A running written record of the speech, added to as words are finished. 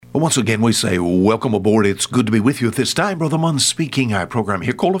Well, once again, we say welcome aboard. It's good to be with you at this time. Brother Munn speaking. Our program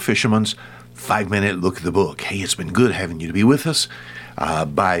here called A Fisherman's 5-Minute Look at the Book. Hey, it's been good having you to be with us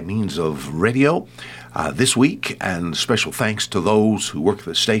by means of radio this week. And special thanks to those who work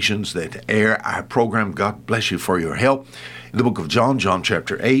the stations that air our program. God bless you for your help. In the book of John, John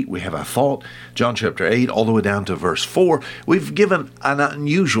chapter 8, we have our thought. John chapter 8, all the way down to verse 4. We've given an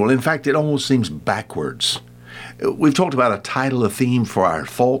unusual, in fact, it almost seems backwards. We've talked about a title, a theme for our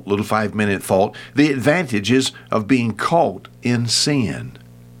thought, little 5-minute thought, the advantages of being caught in sin.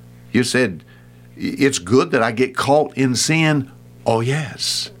 You said, it's good that I get caught in sin. Oh,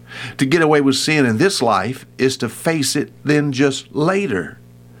 yes. To get away with sin in this life is to face it then just later.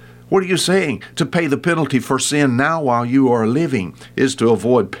 What are you saying? To pay the penalty for sin now while you are living is to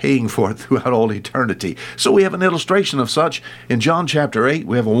avoid paying for it throughout all eternity. So we have an illustration of such. In John chapter 8,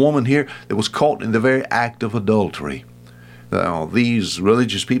 we have a woman here that was caught in the very act of adultery. Now, these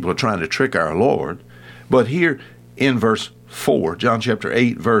religious people are trying to trick our Lord. But here in verse 4, John chapter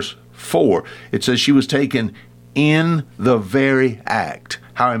 8, verse 4, it says she was taken in the very act.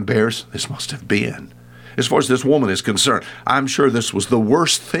 How embarrassing this must have been. As far as this woman is concerned, I'm sure this was the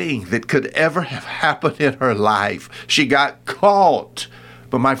worst thing that could ever have happened in her life. She got caught.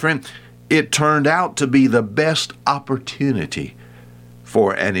 But my friend, it turned out to be the best opportunity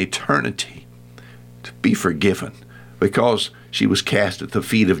for an eternity to be forgiven, because she was cast at the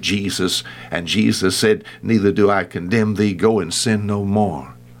feet of Jesus, and Jesus said, "Neither do I condemn thee, go and sin no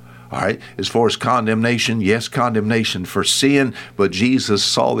more." All right, as far as condemnation, yes, condemnation for sin, but Jesus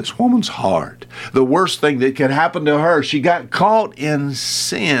saw this woman's heart. The worst thing that could happen to her, she got caught in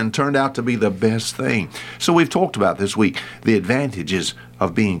sin, turned out to be the best thing. So we've talked about this week the advantages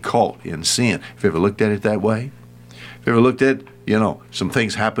of being caught in sin. Have you ever looked at it that way? Have you ever looked at, some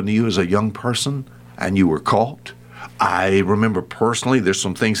things happened to you as a young person and you were caught? I remember personally there's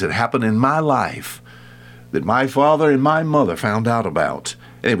some things that happened in my life that my father and my mother found out about.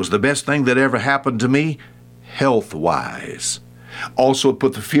 And it was the best thing that ever happened to me, health-wise. Also, it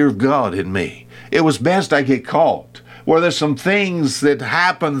put the fear of God in me. It was best I get caught. Well, there's some things that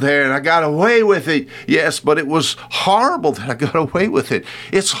happened there, and I got away with it. Yes, but it was horrible that I got away with it.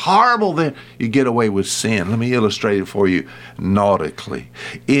 It's horrible that you get away with sin. Let me illustrate it for you nautically.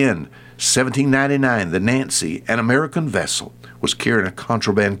 In 1799, the Nancy, an American vessel, was carrying a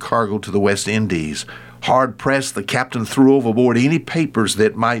contraband cargo to the West Indies. Hard pressed, the captain threw overboard any papers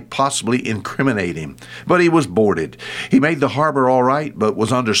that might possibly incriminate him. But he was boarded. He made the harbor all right, but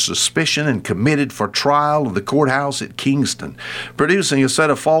was under suspicion and committed for trial in the courthouse at Kingston, producing a set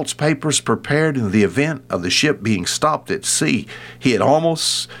of false papers prepared in the event of the ship being stopped at sea. He had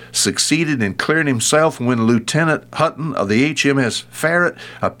almost succeeded in clearing himself when Lieutenant Hutton of the HMS Farragut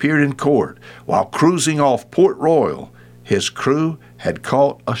appeared in court. While cruising off Port Royal, his crew had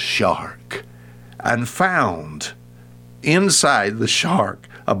caught a shark and found inside the shark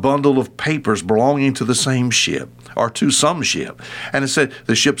a bundle of papers belonging to the same ship, or to some ship. And it said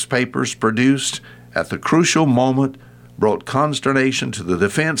the ship's papers produced at the crucial moment brought consternation to the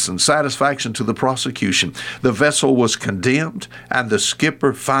defense and satisfaction to the prosecution. The vessel was condemned and the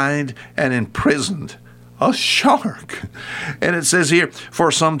skipper fined and imprisoned. A shark. And it says here,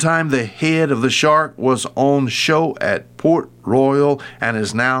 for some time the head of the shark was on show at Port Royal and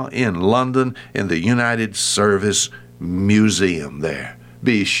is now in London in the United Service Museum there.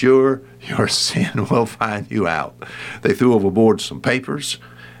 Be sure your sin will find you out. They threw overboard some papers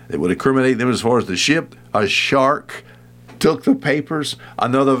that would incriminate them as far as the ship. A shark took the papers.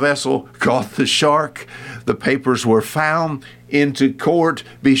 Another vessel caught the shark. The papers were found into court.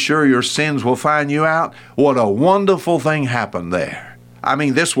 Be sure your sins will find you out. What a wonderful thing happened there. I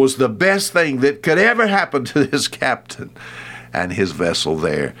mean, this was the best thing that could ever happen to this captain and his vessel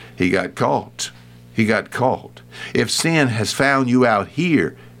there. He got caught. He got caught. If sin has found you out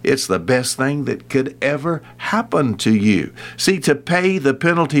here, it's the best thing that could ever happen to you. See, to pay the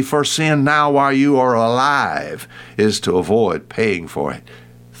penalty for sin now while you are alive is to avoid paying for it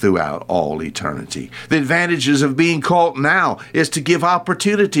throughout all eternity. The advantages of being caught now is to give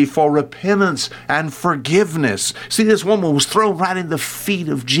opportunity for repentance and forgiveness. See, this woman was thrown right in the feet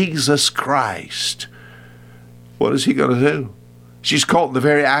of Jesus Christ. What is he going to do? She's caught in the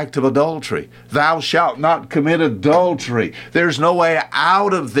very act of adultery. Thou shalt not commit adultery. There's no way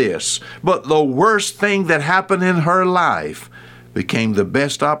out of this. But the worst thing that happened in her life became the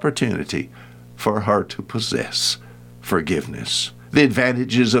best opportunity for her to possess forgiveness. The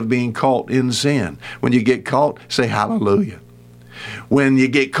advantages of being caught in sin. When you get caught, say hallelujah. When you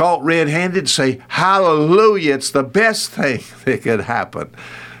get caught red-handed, say hallelujah. It's the best thing that could happen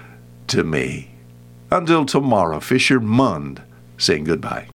to me. Until tomorrow, Fisher Munn saying goodbye.